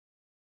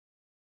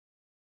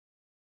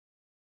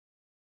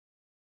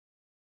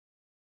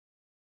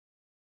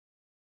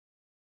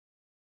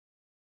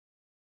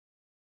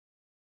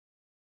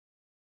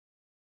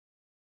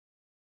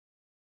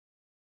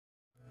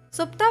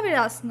Supta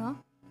Virasana.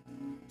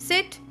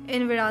 Sit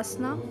in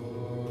Virasana.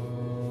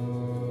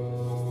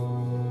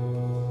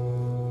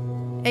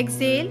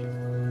 Exhale.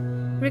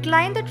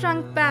 Recline the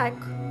trunk back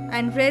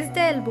and rest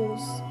the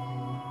elbows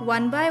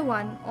one by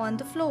one on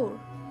the floor.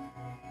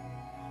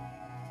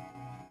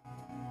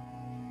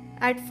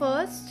 At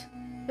first,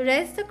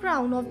 rest the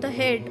crown of the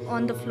head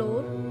on the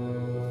floor.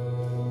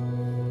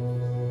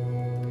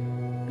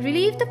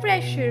 Relieve the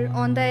pressure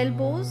on the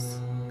elbows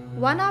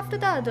one after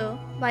the other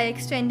by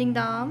extending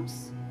the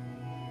arms.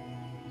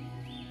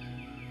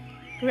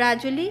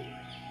 Gradually,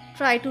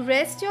 try to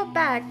rest your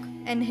back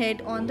and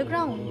head on the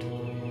ground.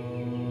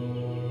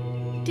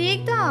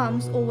 Take the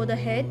arms over the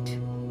head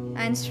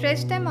and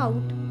stretch them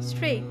out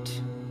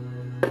straight.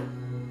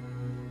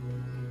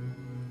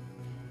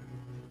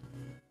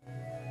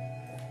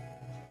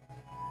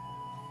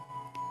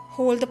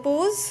 Hold the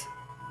pose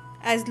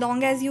as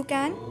long as you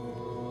can.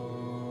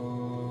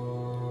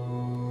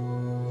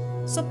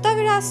 Supta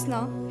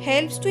Virasana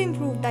helps to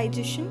improve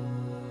digestion.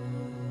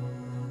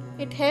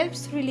 It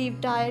helps relieve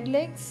tired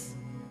legs.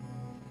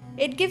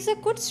 It gives a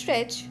good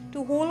stretch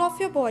to whole of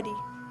your body.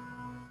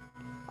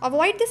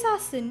 Avoid this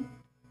asana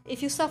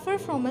if you suffer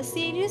from a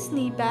serious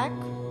knee, back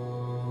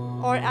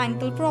or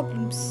ankle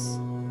problems.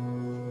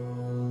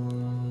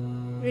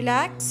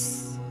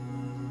 Relax